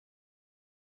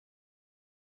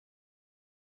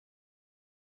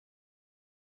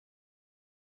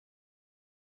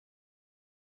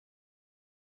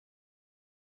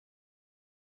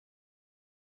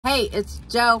Hey, it's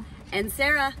Joe and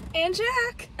Sarah and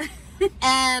Jack,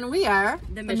 and we are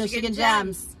the Michigan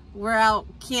Gems. We're out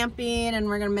camping and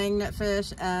we're gonna magnet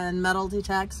fish and metal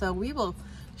detect, so we will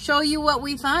show you what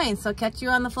we find. So catch you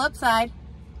on the flip side.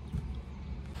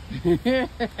 come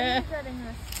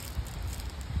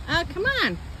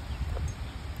on,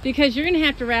 because you're gonna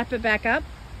have to wrap it back up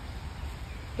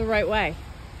the right way.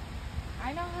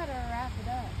 I know how to wrap it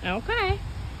up. Okay.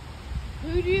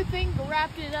 Who do you think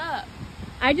wrapped it up?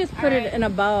 I just put it in a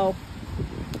bow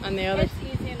on the other. It's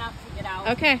easy enough to get out.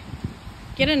 Okay.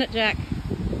 Get in it, Jack.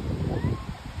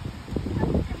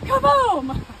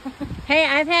 Kaboom! Hey,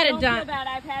 I've had it Don't done. feel bad.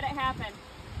 I've had it happen.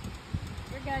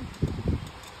 You're good.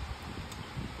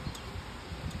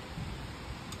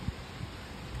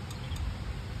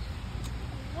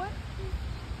 What?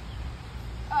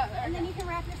 And then you can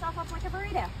wrap yourself up like a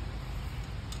burrito.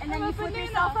 And then I'm you a flip banana.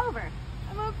 yourself over.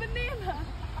 I'm a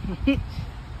banana.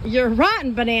 You're a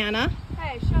rotten banana.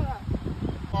 Hey, shut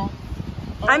up.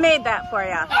 I made that for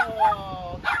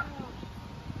you.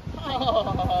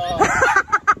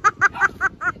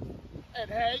 And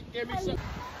hey, give me some.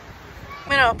 I'm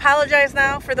gonna apologize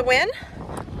now for the win,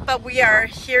 but we are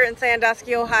here in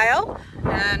Sandusky, Ohio,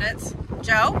 and it's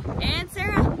Joe And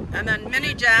Sarah. and then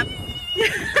Mini Gem.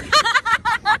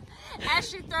 As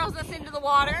she throws us into the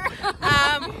water.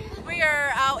 We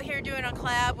are out here doing a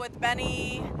collab with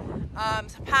Benny,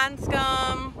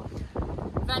 Scum,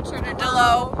 Venture to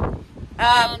Dulow,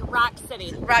 and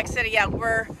RocCity. RocCity. Yeah,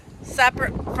 we're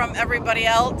separate from everybody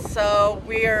else, so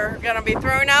we are gonna be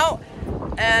throwing out,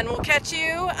 and we'll catch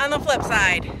you on the flip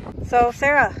side. So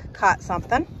Sarah caught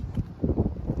something.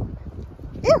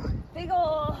 Ew. Big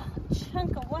ol'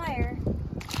 chunk of wire.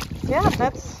 Yeah,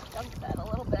 that's Dump that a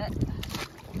little bit.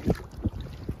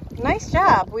 nice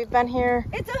job. We've been here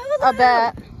It's a hula a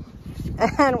bit,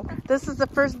 and this is the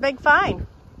first big find.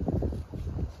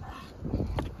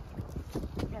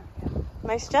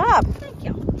 Nice job. Thank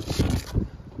you.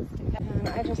 And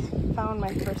I just found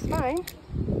my first find.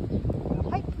 A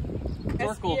pipe.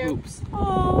 Circle hoops.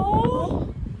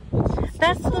 Oh,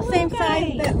 that's the same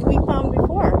size that we found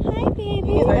before. Hi,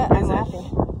 baby. Yeah, I'm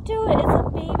laughing. Do it. It's a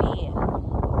baby.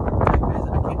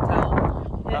 I can't tell.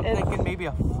 I'm thinking maybe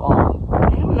a fawn. I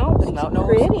don't know, but Snout it's nose?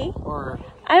 pretty. Or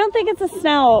I don't think it's a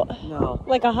snout, no.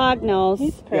 like a hog nose.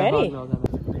 He's pretty. Yeah, hog nose,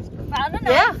 that makes it pretty. Found a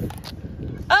Yeah. knife.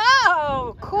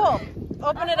 Oh, cool.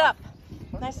 Open it up.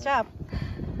 Nice job.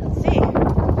 Let's see.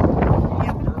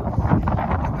 Yep.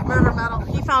 Murder metal.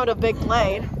 He found a big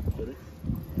blade.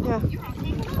 Yeah.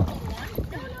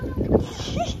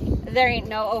 There ain't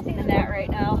no opening that right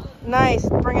now. Nice.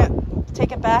 Bring it.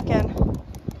 Take it back in.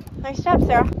 Nice job,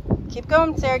 Sarah. Keep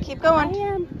going, Sarah. Keep going. I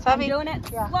am. It's I'm heavy. doing it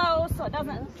Yeah. slow so it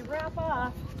doesn't drop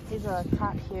off. He's a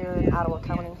caught here in Ottawa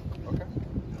County. Okay.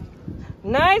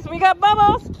 Nice. We got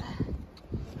bubbles.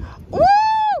 Woo!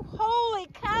 Holy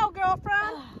cow,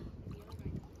 girlfriend.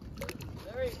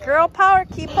 Girl power.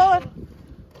 Keep pulling.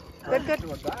 Good, good.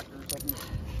 We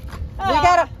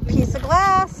got a piece of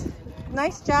glass.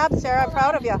 Nice job, Sarah. I'm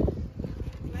proud of you. I'm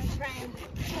gonna try and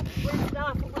bring it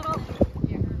off a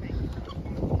little.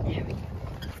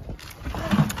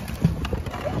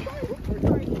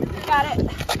 Got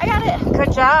it. I got it.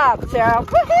 Good job, Sarah.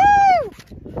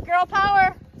 Woohoo! Girl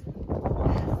power.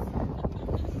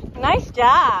 Nice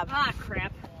job. Ah,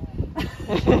 crap.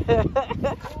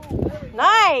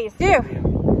 Nice.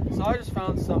 Dude. So I just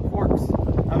found some forks.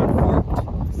 I haven't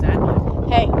forked sadly.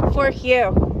 Hey, fork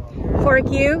you.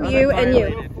 Fork you, you, and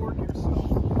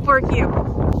you. Fork you.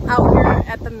 Out here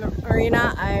at the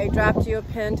marina, I dropped you a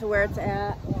pin to where it's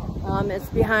at. It's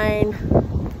behind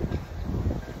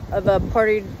the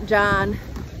Porty John.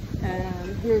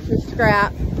 And here's your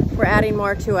scrap. We're adding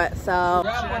more to it, so.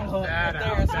 Grab one hook right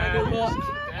there. It's my new hook.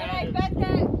 And I bet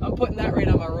that. I'm putting that right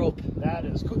on my rope. That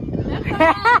is cool.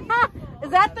 Is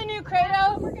that the new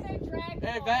Kratos? We're gonna drag.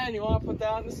 Hey, Ben, you want to put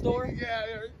that in the store?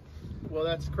 Yeah. Well,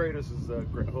 that's Kratos' hook.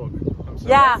 I'm sorry.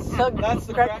 Yeah, so That's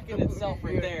the Kraken itself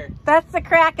right there. that's the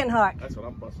Kraken hook. That's what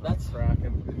I'm busting. That's-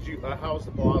 Kraken. Did you? How's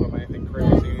the bottom? Anything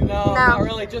crazy? No, not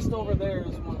really. Just over there is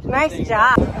one. Nice thing.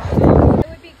 job. It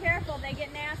would be careful. They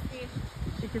get nasty.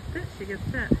 She gets fit. She gets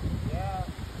fit. Yeah.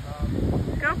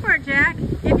 Go for it, Jack.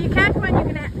 If you catch one,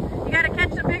 you gotta catch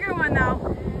the bigger one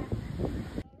though.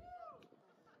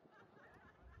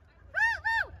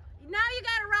 Now you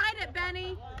gotta ride it,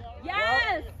 Benny.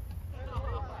 Yes.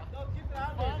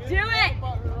 Do it.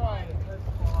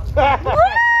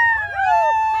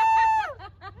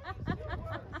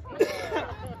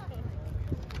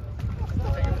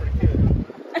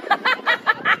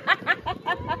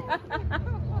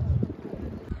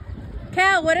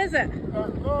 Cal, what is it? No,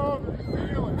 the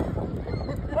ceiling.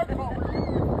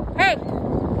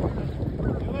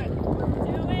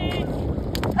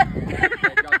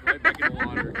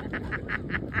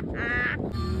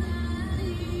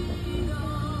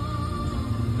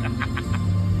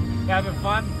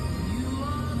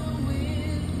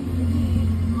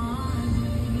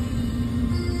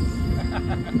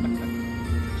 I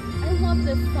love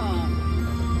this song.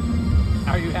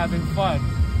 Are you having fun?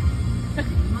 I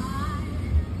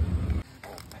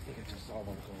think I just saw one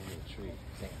going to the tree.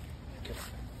 Sam, get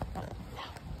up.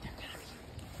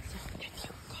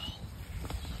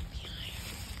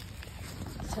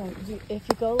 So if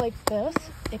you go like this,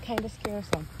 it kind of scares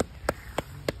them.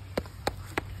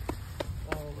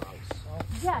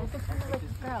 Yeah, it's kind of like a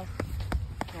grouse.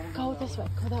 Go this way.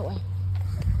 Go that way.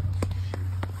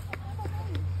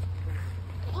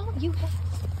 Oh, you have.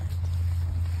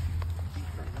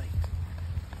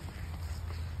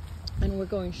 And we're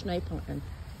going snipe hunting.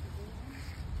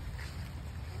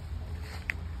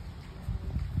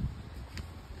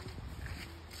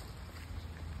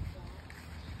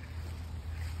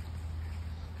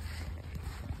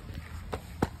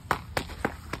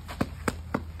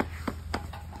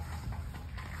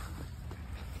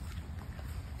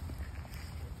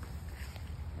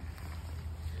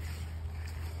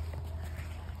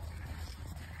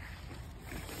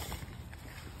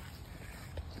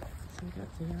 We got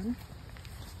Sam,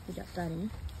 we got Benny,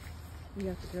 we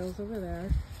got the girls over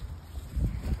there,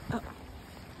 oh,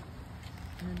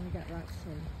 and we got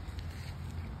RocCity.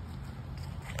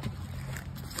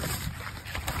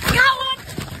 Got one!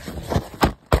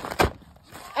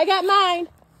 I got mine.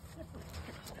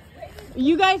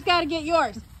 You guys got to get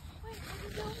yours.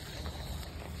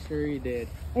 Sure you did.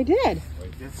 I did.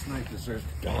 Wait, that snipe deserves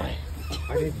to die.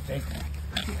 I didn't take that.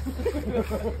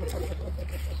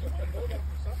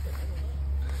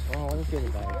 Oh, let's get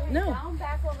it back. No. Down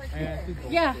back over here.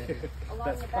 Yeah.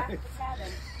 Along the back of the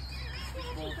cabin.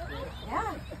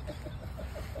 Yeah.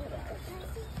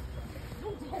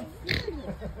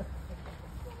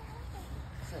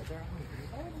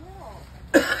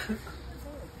 I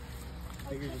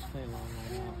think you're just playing along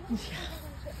right now.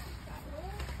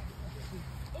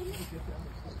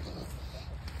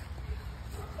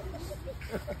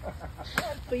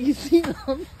 But you see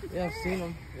them. Yeah, I've seen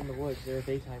them in the woods. They're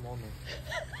daytime only.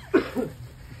 I'm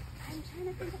trying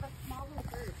to think of a smaller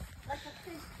bird. Like a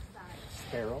fish size.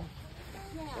 Sparrow?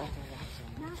 Yeah.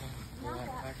 Not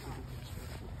that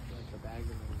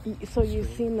small. So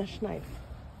you've seen the snipe.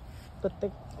 But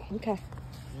the, okay.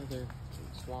 Yeah, they're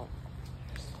swamp.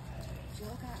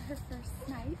 Jill got her first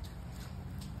snipe.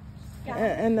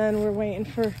 And then we're waiting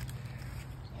for...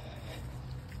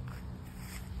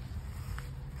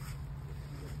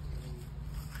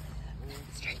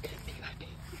 Straight to the VIP.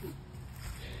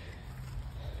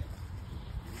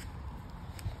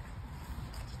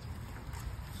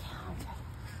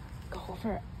 Go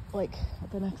over like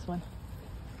the next one.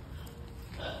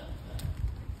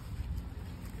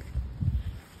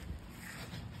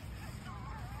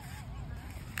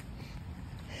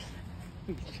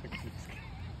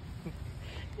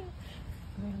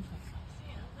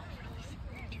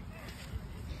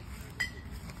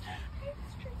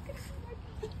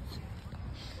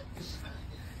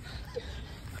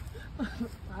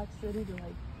 RocCity to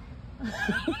like.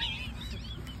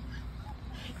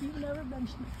 You've never been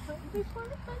hunting before?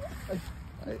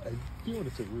 I do when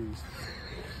it's a ruse.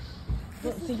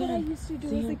 This is what I used to do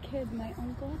as a kid, my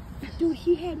uncle. Dude,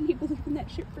 he had me believing that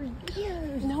shit for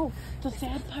years. No, the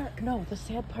sad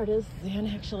part is Zan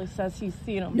actually says he's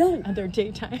seen them. No. And they're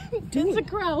daytime. Dude. It's a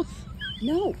grouse.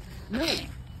 No,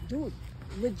 dude,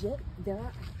 legit, there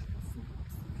are actual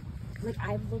snakes. Like,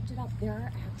 I've looked it up, there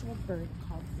are actual birds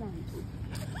called snakes.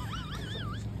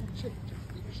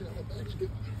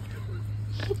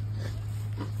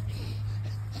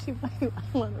 She might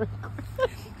want to record.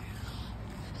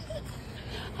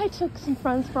 I took some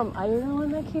friends from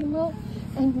Ireland that came out,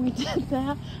 and we did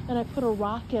that, and I put a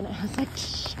rock in it. I was like,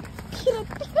 shh, get up.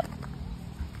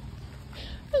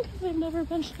 Because I've never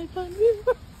been snipe hunting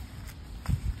before.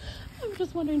 I'm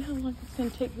just wondering how long it's going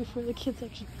to take before the kids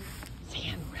actually...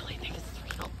 Zan really think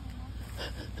it's real.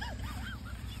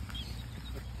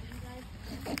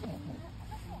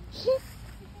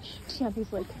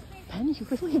 Shanty's like, Ben, you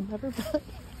really have never been?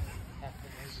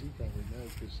 She probably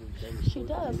knows because She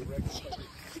does.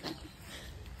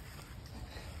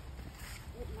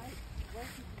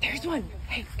 There's one.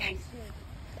 Hey, guys.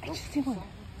 I just see one.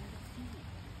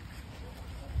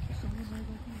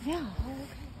 Yeah.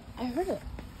 I heard it.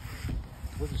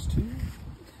 What is two?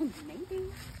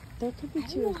 Maybe. There could be I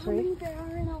don't 2 know or how 3. many there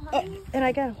are in Ohio. And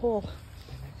I got a hole.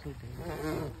 I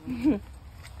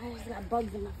just got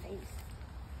bugs in my face.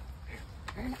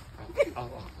 I'll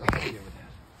deal with that.